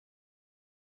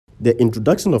The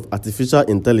introduction of artificial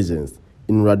intelligence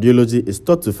in radiology is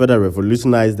thought to further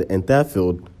revolutionize the entire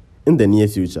field in the near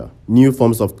future. New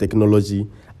forms of technology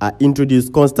are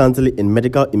introduced constantly in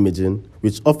medical imaging,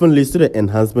 which often leads to the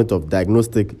enhancement of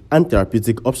diagnostic and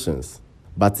therapeutic options.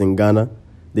 But in Ghana,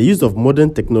 the use of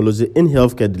modern technology in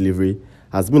healthcare delivery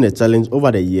has been a challenge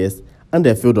over the years, and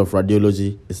the field of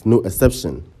radiology is no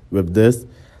exception. With this,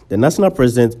 the National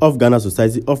President of Ghana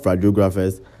Society of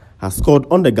Radiographers has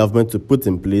called on the government to put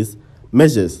in place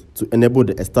measures to enable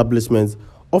the establishment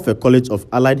of a College of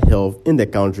Allied Health in the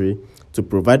country to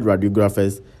provide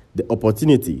radiographers the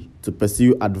opportunity to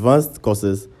pursue advanced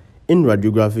courses in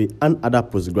radiography and other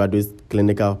postgraduate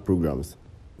clinical programs.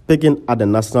 Speaking at the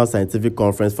National Scientific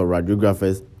Conference for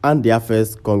Radiographers and their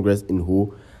first Congress in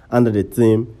Ho under the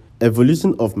theme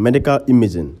Evolution of Medical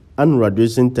Imaging and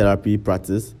Radiation Therapy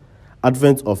Practice,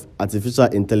 Advent of Artificial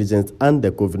Intelligence and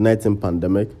the COVID-19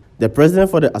 Pandemic, the president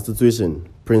for the association,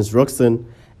 Prince Roxon,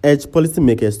 urged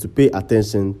policymakers to pay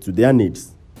attention to their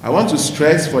needs. I want to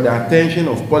stress for the attention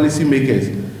of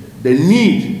policymakers the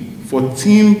need for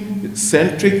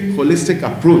team-centric holistic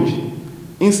approach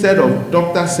instead of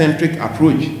doctor-centric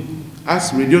approach, as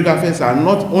radiographers are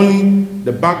not only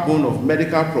the backbone of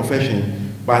medical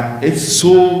profession, but its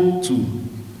soul too.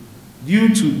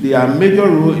 Due to their major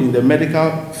role in the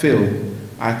medical field,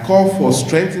 I call for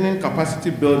strengthening capacity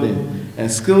building and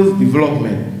skills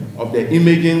development of the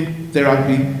imaging,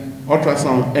 therapy,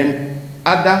 ultrasound, and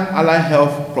other allied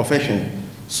health professions,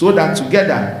 so that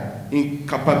together, in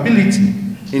capability,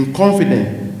 in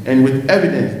confidence, and with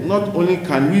evidence, not only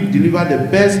can we deliver the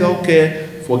best health care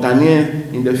for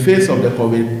Ghanaians in the face of the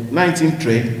COVID-19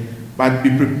 threat, but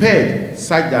be prepared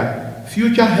such that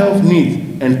future health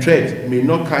needs and threats may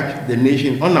not catch the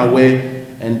nation unaware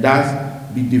and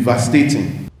thus be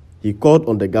devastating. He called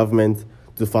on the government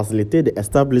to facilitate the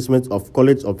establishment of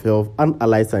College of Health and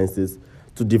Allied Sciences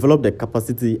to develop the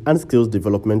capacity and skills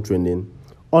development training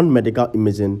on medical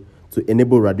imaging to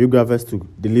enable radiographers to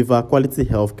deliver quality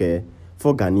health care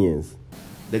for Ghanaians.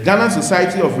 The Ghana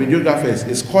Society of Radiographers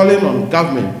is calling on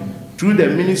government through the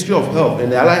Ministry of Health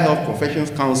and the Allied Health Professions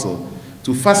Council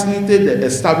to facilitate the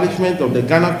establishment of the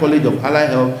Ghana College of Allied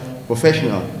Health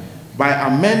Professionals by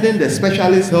amending the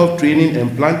Specialist Health Training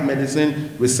and Plant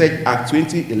Medicine Research Act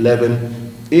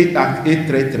 2011, 8 Act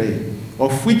 833,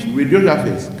 of which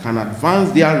radiographers can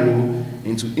advance their role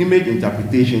into image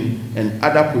interpretation and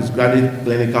other postgraduate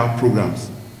clinical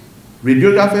programs.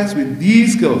 Radiographers with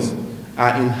these skills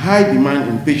are in high demand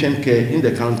in patient care in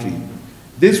the country.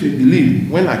 This, we believe,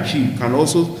 when achieved, can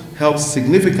also help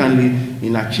significantly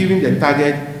in achieving the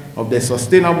target of the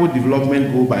Sustainable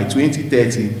Development Goal by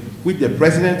 2030, which the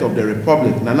President of the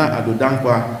Republic, Nana Addo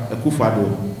Dankwa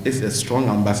Akufo-Addo, is a strong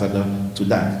ambassador to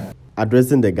that.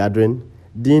 Addressing the gathering,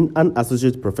 Dean and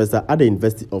Associate Professor at the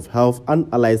University of Health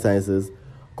and Allied Sciences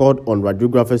called on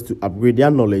radiographers to upgrade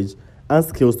their knowledge and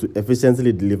skills to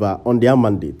efficiently deliver on their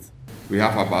mandate. We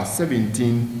have about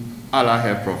 17 allied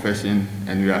health professions,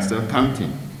 and we are still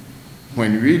counting.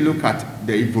 When we look at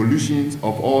the evolutions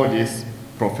of all this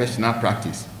professional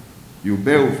practice, you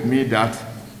bear with me that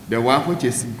the one which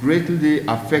is greatly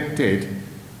affected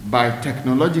by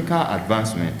technological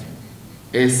advancement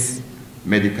is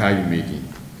medical imaging.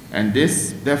 And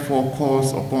this therefore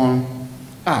calls upon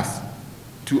us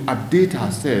to update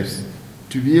ourselves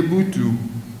to be able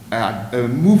to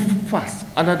move fast.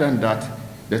 Other than that,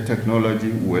 the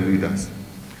technology will lead us.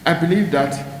 I believe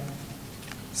that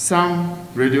some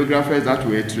radiographers that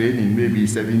were trained in maybe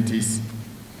 70s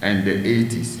and the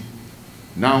 80s,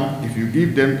 now if you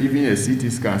give them even a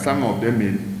CT scan, some of them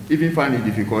may even find it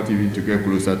difficult even to get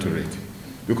closer to it,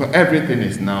 because everything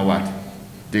is now what?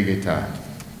 Digital.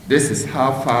 This is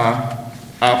how far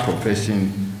our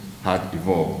profession has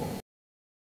evolved.